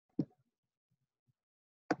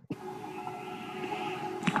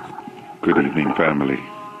Good evening, family.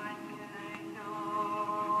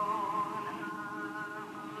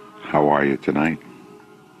 How are you tonight?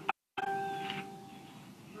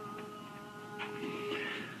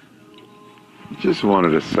 Just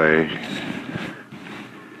wanted to say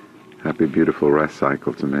happy beautiful rest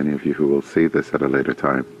cycle to many of you who will see this at a later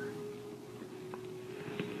time.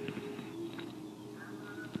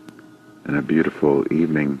 And a beautiful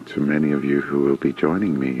evening to many of you who will be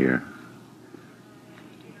joining me here.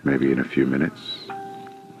 Maybe in a few minutes.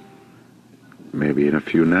 Maybe in a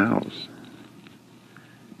few nows.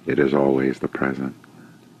 It is always the present.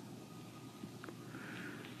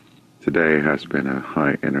 Today has been a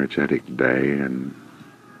high energetic day, and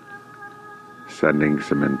sending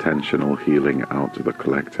some intentional healing out to the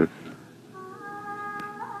collective.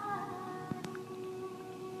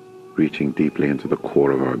 Reaching deeply into the core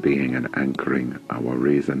of our being and anchoring our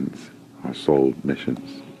reasons, our soul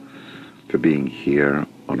missions, for being here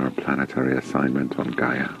on our planetary assignment on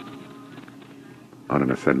Gaia. On an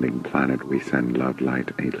ascending planet, we send love,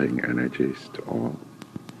 light, healing energies to all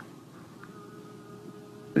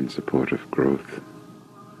in support of growth,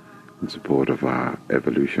 in support of our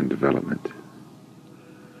evolution development.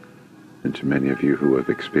 And to many of you who have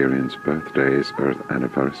experienced birthdays or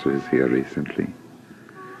anniversaries here recently,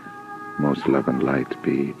 most love and light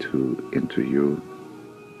be into you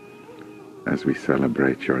as we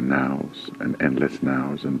celebrate your nows and endless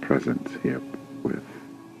nows and presence here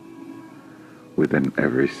within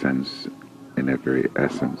every sense, in every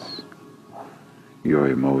essence, your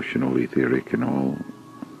emotional, etheric, and all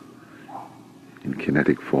in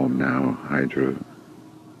kinetic form now, hydro,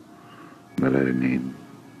 melanin,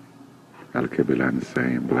 alkebulan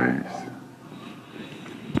saying blaze,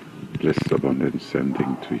 bliss abundance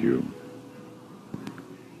sending to you,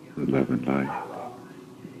 love and light.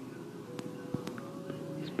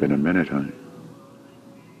 It's been a minute, huh?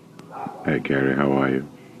 Hey Gary, how are you?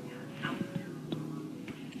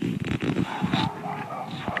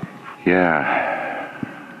 Yeah.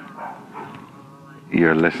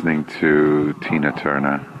 You're listening to Tina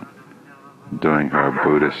Turner doing her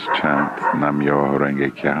Buddhist chant, Nam-myoho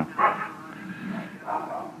Renge Kya.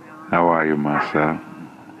 How are you, Marcel?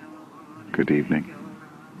 Good evening.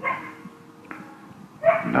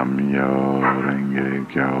 Nam-myoho Renge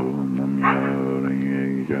Kyo, Nam-myoho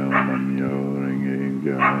Renge Kyo, Nam-myoho Renge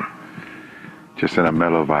Kyo. Just in a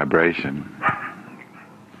mellow vibration.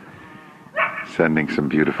 Sending some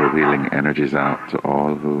beautiful healing energies out to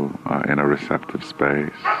all who are in a receptive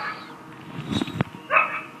space.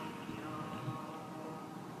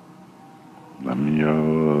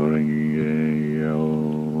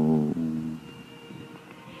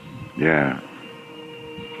 Yeah.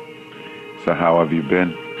 So how have you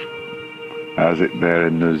been? How's it there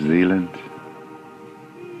in New Zealand?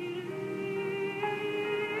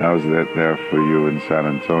 How's that there for you in San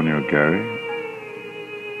Antonio, Gary?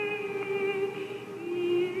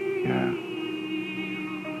 Yeah.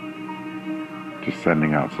 Just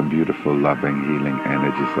sending out some beautiful, loving, healing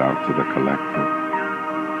energies out to the collective.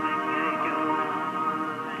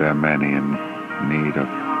 There are many in need of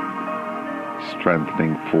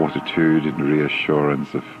strengthening fortitude and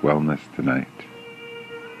reassurance of wellness tonight.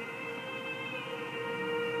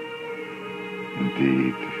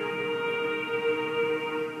 Indeed.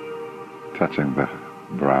 Touching the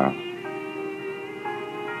brow.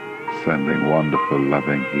 Sending wonderful,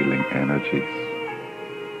 loving, healing energies.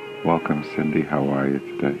 Welcome, Cindy. How are you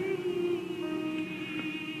today?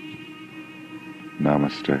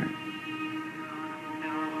 Namaste.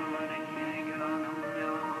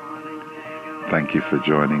 Thank you for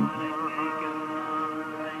joining.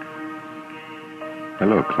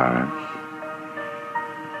 Hello, Clarence.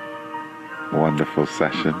 Wonderful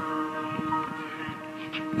session.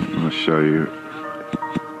 I'm going to show you.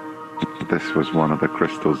 This was one of the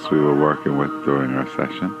crystals we were working with during our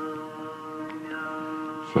session.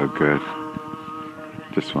 So good.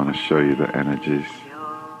 Just want to show you the energies.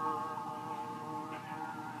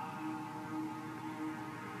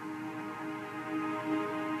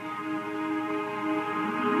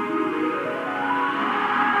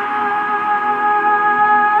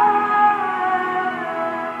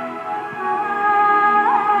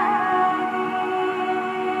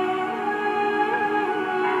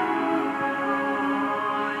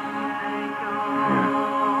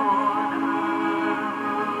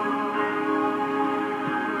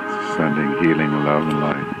 Sending healing, love, and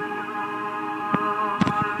light.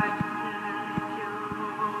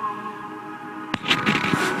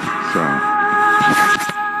 So,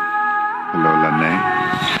 hello, Lene.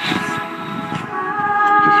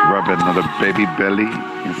 Just rubbing on the baby belly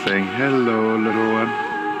and saying, hello, little one.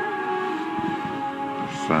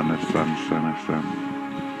 sun, a sun, sun, a sun.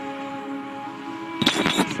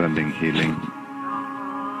 Sending healing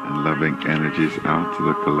and loving energies out to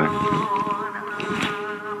the collective.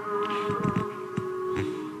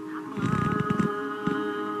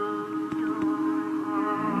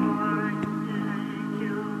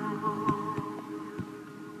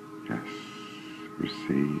 Yes,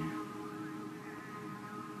 receive.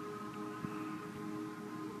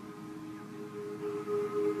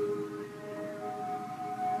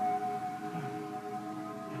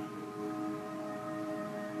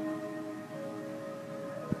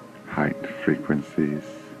 Height frequencies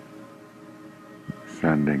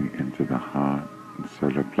sending into the heart and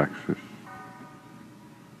solar plexus,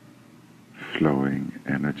 flowing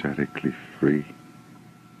energetically free,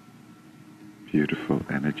 beautiful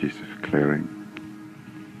energies of clearing,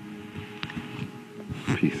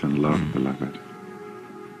 peace and love, beloved.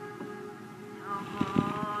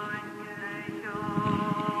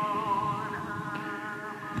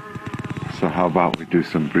 So how about we do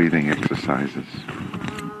some breathing exercises?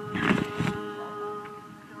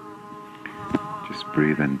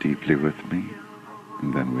 Breathe in deeply with me,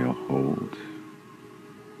 and then we'll hold,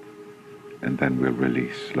 and then we'll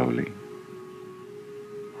release slowly.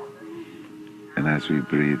 And as we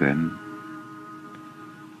breathe in,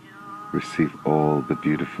 receive all the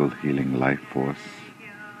beautiful healing life force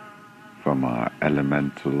from our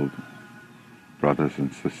elemental brothers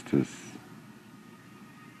and sisters,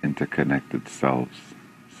 interconnected selves,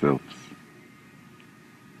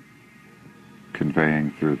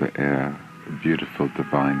 conveying through the air beautiful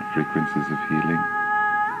divine frequencies of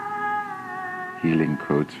healing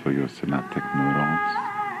codes for your synaptic neurons.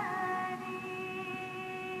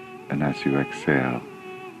 And as you exhale,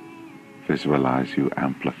 visualize you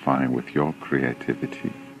amplifying with your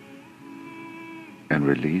creativity and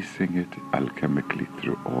releasing it alchemically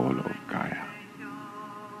through all of Gaia.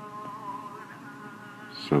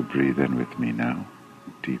 So breathe in with me now,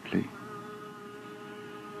 deeply.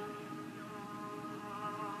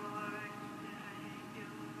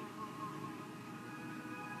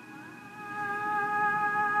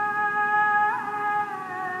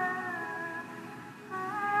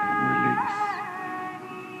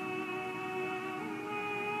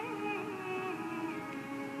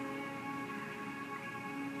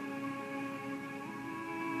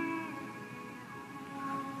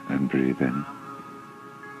 And breathe in.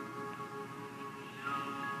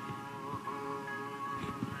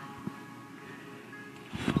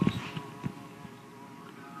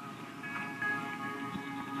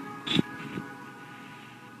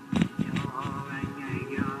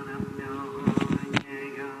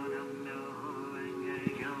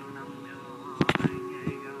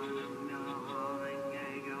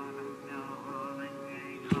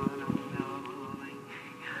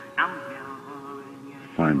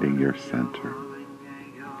 Finding your center.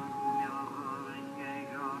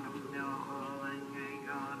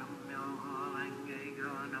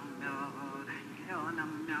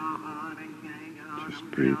 Just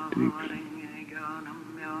breathe deeply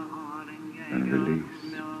and release.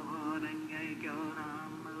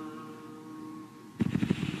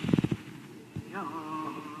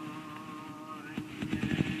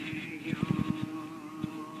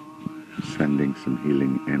 Sending some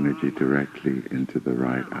healing energy directly into the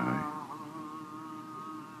right eye.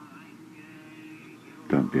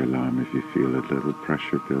 Don't be alarmed if you feel a little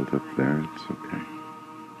pressure build up there, it's okay.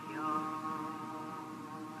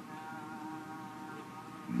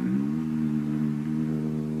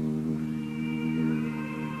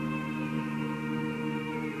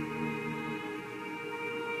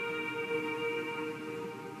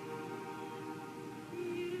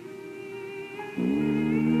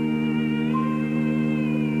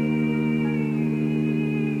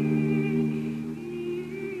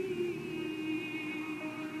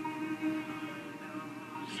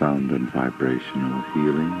 Sound and vibrational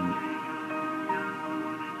healing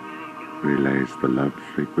relays the love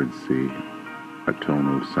frequency, a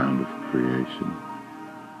tonal sound of creation,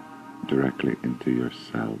 directly into your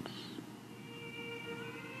cells,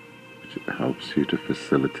 which helps you to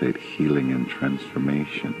facilitate healing and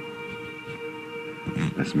transformation.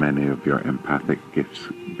 As many of your empathic gifts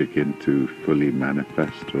begin to fully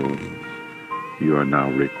manifest, or you are now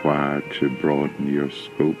required to broaden your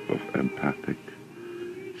scope of empathic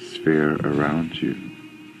sphere around you.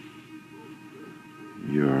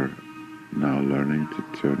 You're now learning to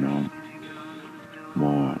turn on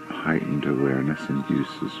more heightened awareness and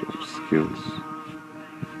uses of skills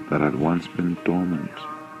that had once been dormant.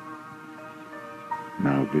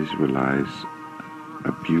 Now visualize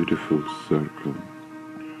a beautiful circle,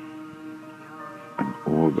 an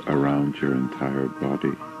orb orb around your entire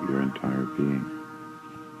body, your entire being.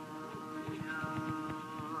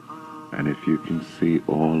 And if you can see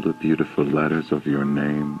all the beautiful letters of your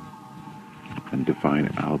name and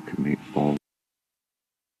divine alchemy, all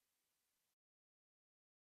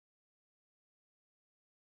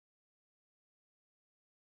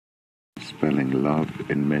spelling love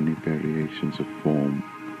in many variations of form,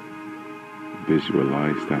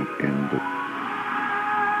 visualize that in the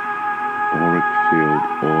auric field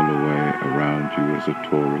all the way around you as a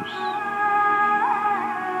torus.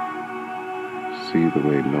 See the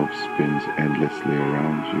way love spins endlessly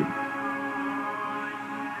around you.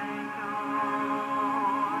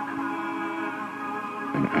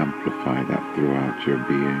 And amplify that throughout your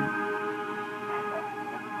being.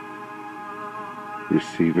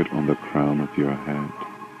 Receive it on the crown of your head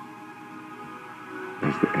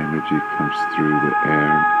as the energy comes through the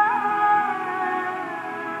air,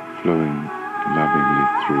 flowing lovingly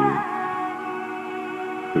through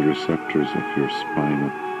the receptors of your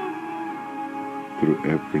spinal, through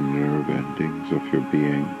every nerve endings of your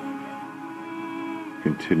being,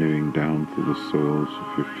 continuing down to the soles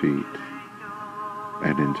of your feet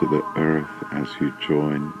and into the earth as you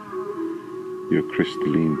join your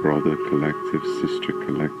crystalline brother collective, sister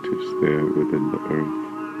collectives there within the earth.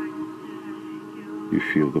 You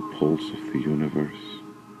feel the pulse of the universe.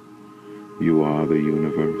 You are the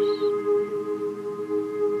universe.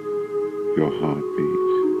 Your heartbeat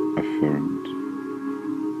affirmed.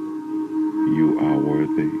 You are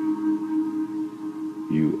worthy.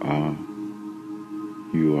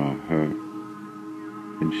 You are her,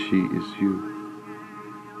 and she is you.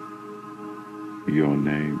 Your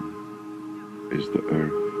name is the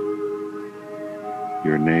earth.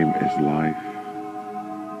 Your name is life.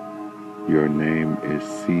 Your name is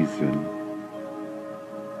season.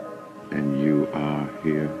 And you are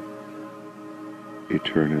here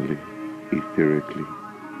eternally, etherically,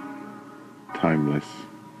 timeless.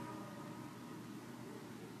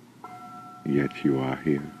 Yet you are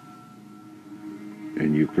here.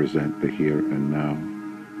 And you present the here and now,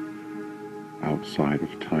 outside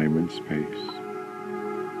of time and space.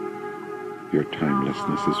 Your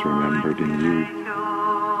timelessness is remembered in you.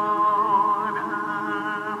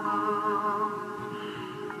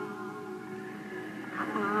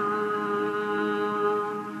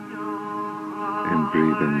 And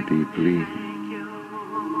breathe in deeply,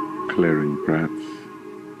 clearing breaths,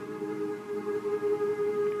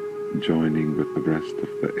 joining with the rest of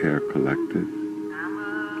the air collective,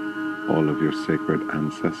 all of your sacred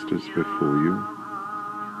ancestors before you.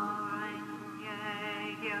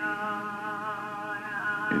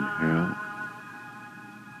 Inhale.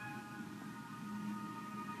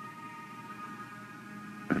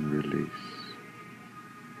 And release.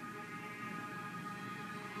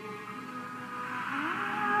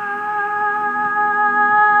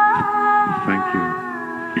 Thank you.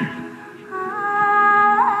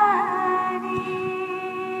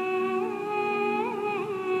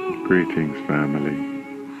 Greetings, family.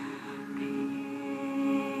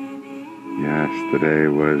 Yes, today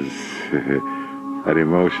was an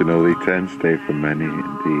emotionally tense day for many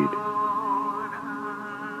indeed.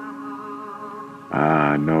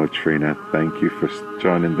 No, Trina, thank you for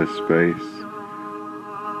joining this space.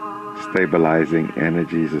 Stabilizing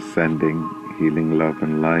energies, ascending, healing love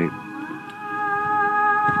and light.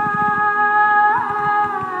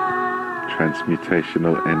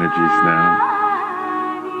 Transmutational energies now.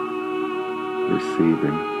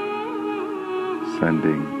 Receiving,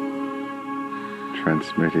 sending,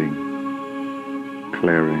 transmitting,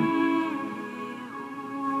 clearing.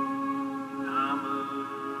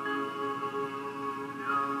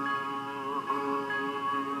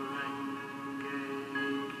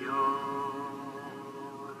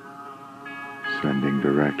 Sending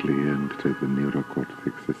directly into the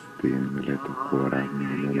neurocortex system, the cora,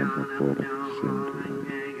 the cora,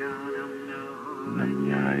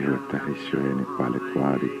 Namya Tahishwani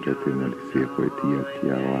Palikwari, Pretinal Sequetia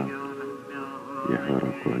Tiawa,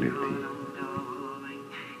 Yahora quality.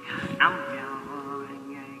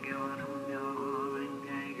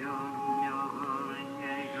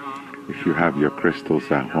 If you have your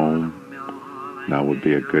crystals at home, now would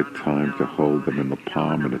be a good time to hold them in the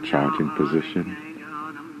palm in a charging position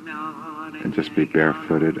and just be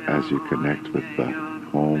barefooted as you connect with the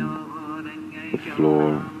home, the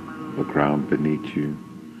floor, the ground beneath you,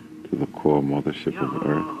 to the core mothership of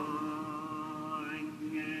Earth.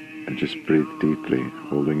 And just breathe deeply,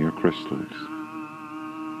 holding your crystals,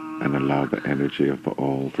 and allow the energy of the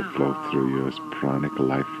all to flow through you as pranic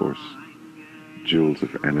life force, jewels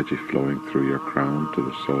of energy flowing through your crown to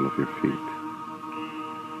the sole of your feet.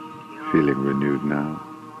 Feeling renewed now,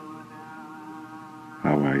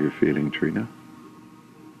 How are you feeling, Trina?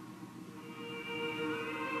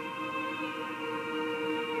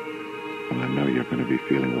 Well, I know you're going to be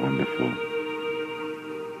feeling wonderful.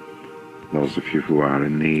 Those of you who are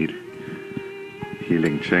in need,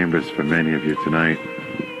 healing chambers for many of you tonight.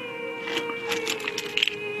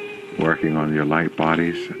 Working on your light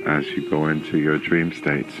bodies as you go into your dream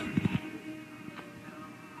states.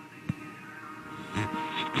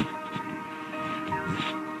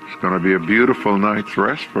 It's going to be a beautiful night's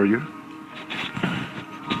rest for you.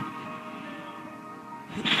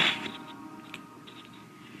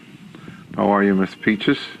 How are you, Miss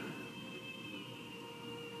Peaches?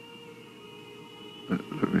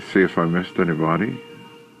 Let me see if I missed anybody.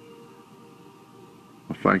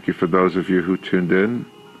 Well, thank you for those of you who tuned in.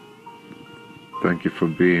 Thank you for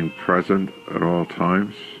being present at all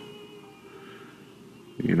times.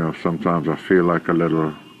 You know, sometimes I feel like a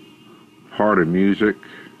little party music.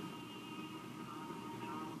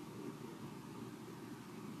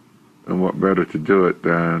 And what better to do it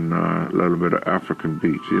than a little bit of African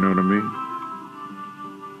beats, you know what I mean?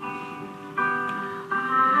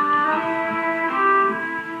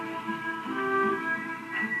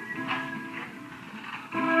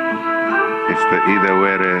 It's the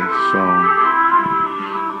Idewere song.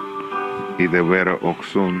 Idewere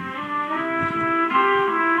Oksun.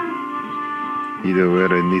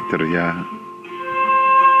 Idewere Nitrya.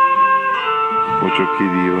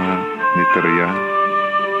 Ochokidiwa Nitrya.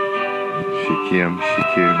 Shikim,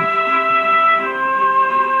 Shikim.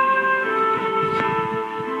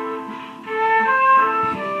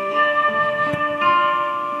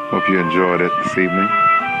 Hope you enjoyed it this evening.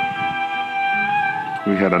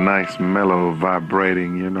 We had a nice mellow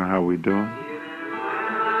vibrating, you know how we doing?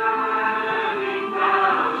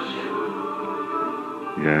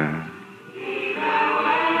 Yeah.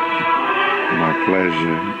 My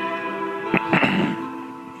pleasure.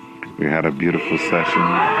 We had a beautiful session.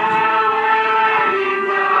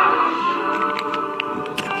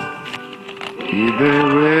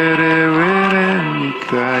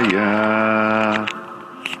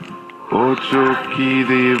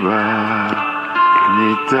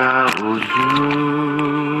 Nita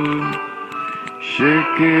Ojun,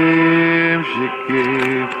 Shekem,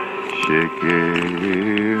 Shekem,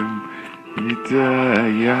 Shekem, Nita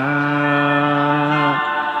Ya,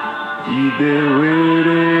 Ide Were,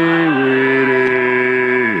 Were.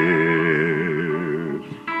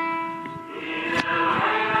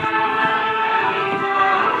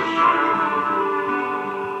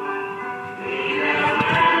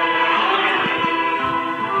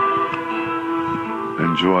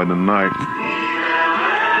 Enjoy the night.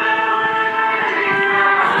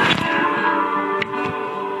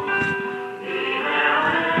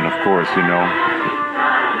 And of course, you know,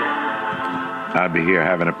 I'll be here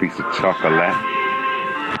having a piece of chocolate,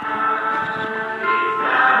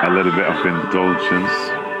 a little bit of indulgence.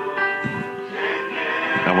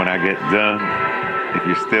 And when I get done, if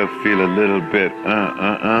you still feel a little bit,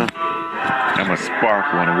 I'm gonna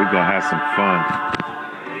spark one and we're gonna have some fun.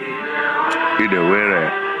 Either way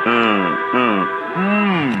that.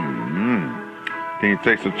 Can you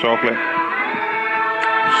taste the chocolate?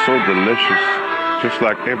 It's so delicious. Just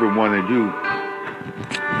like every one of you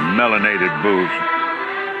melanated booze.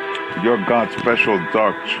 Your God's special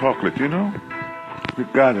dark chocolate, you know? We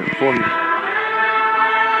got it for you.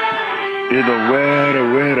 Either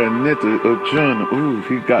where nitty or John. Ooh,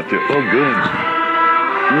 he got it. Oh, good.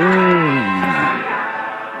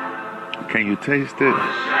 Can you taste it?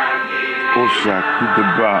 Osha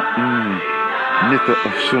Kudaba, Nita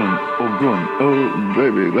Oshun, Ogun, oh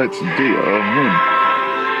baby, let's do a moon.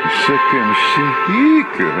 Shake him,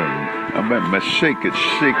 shake him. I meant my shake it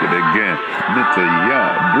again. Nita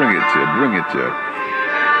Ya, bring it to.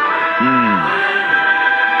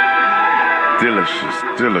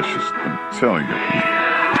 Delicious, I'm telling you.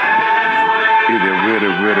 Either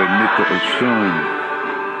where Nita Oshun.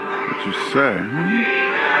 What you say,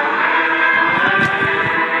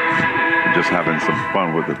 Just having some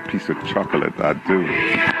fun with a piece of chocolate, I do.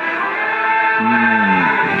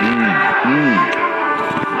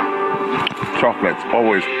 Chocolate's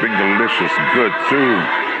always been delicious, good too.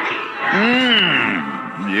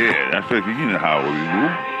 Yeah, that's it. You know how we do.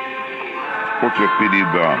 What's your pity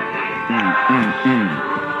bar?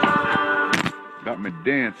 Got me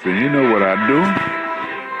dancing. You know what I do?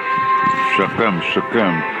 Shakam.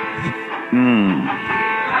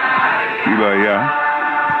 Yeah.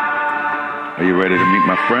 Are you ready to meet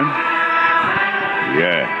my friend?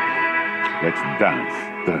 Yeah. Let's dance.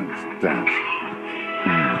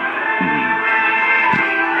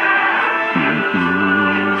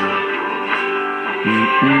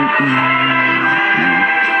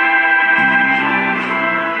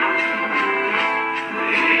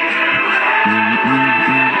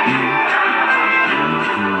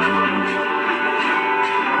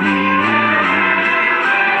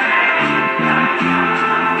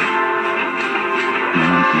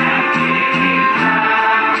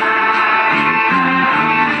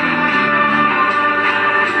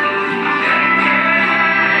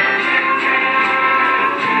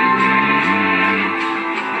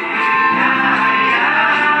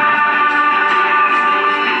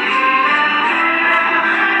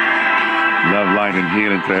 Love, light, and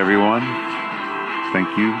healing to everyone. Thank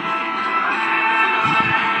you.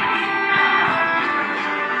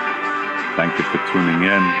 Thank you for tuning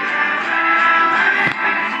in.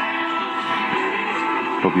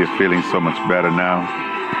 Hope you're feeling so much better now.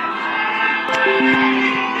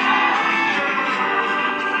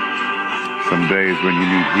 Some days when you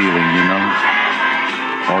need healing, you know,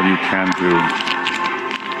 all you can do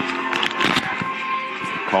is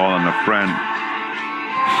to call on a friend.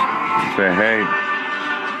 Say, hey,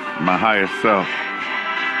 my higher self,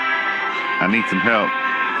 I need some help.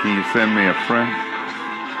 Can you send me a friend?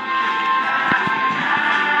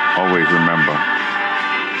 Always remember,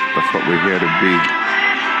 that's what we're here to be,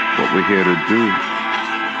 what we're here to do.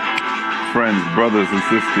 Friends, brothers and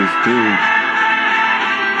sisters too.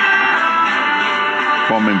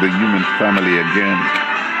 Forming the human family again.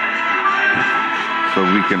 So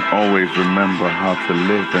we can always remember how to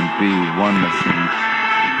live and be oneness and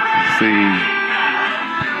see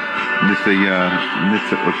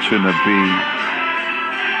Nita Ochuna be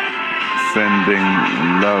sending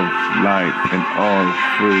love, light in all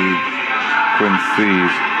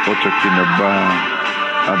frequencies. Ochakinaba,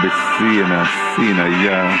 Abisina, Sina,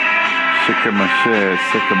 Ya, Shikamashe,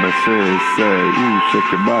 Shikamashe, say, ooh, shake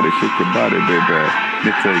your body, baby.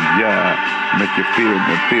 Nita, Ya, make you feel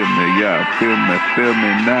me, Ya, feel me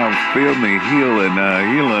now, feel me, healing,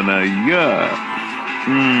 Ya.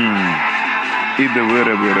 Either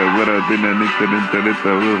whatever, dinner, nita,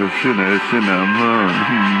 shina,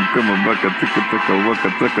 come on, baka, tika, waka,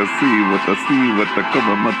 taka, see what I come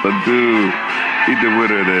on, mata do. Either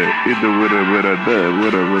whatever,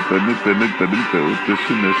 nita,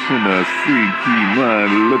 shina, see, key, man,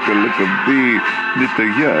 look a be, nita,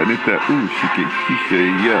 ooh, shiki, kisha,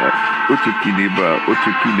 ya, uchukiniba,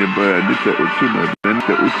 nita, uchuna,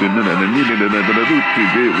 nita, uchuna, nita,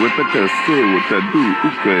 what I say, what I do,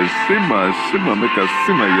 uka, Sima, make a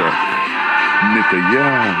sima ya. Nita ya,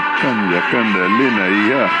 kanda, lina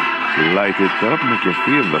ya. Light it up, make you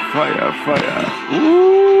feel the fire.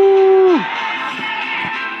 Ooh!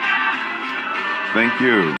 Thank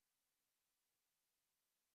you.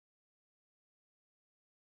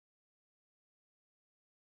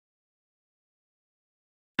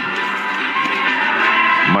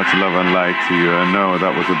 Much love and light to you. I know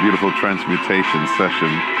that was a beautiful transmutation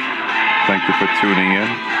session. Thank you for tuning in.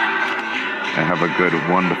 And have a good,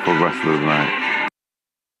 wonderful rest of the night.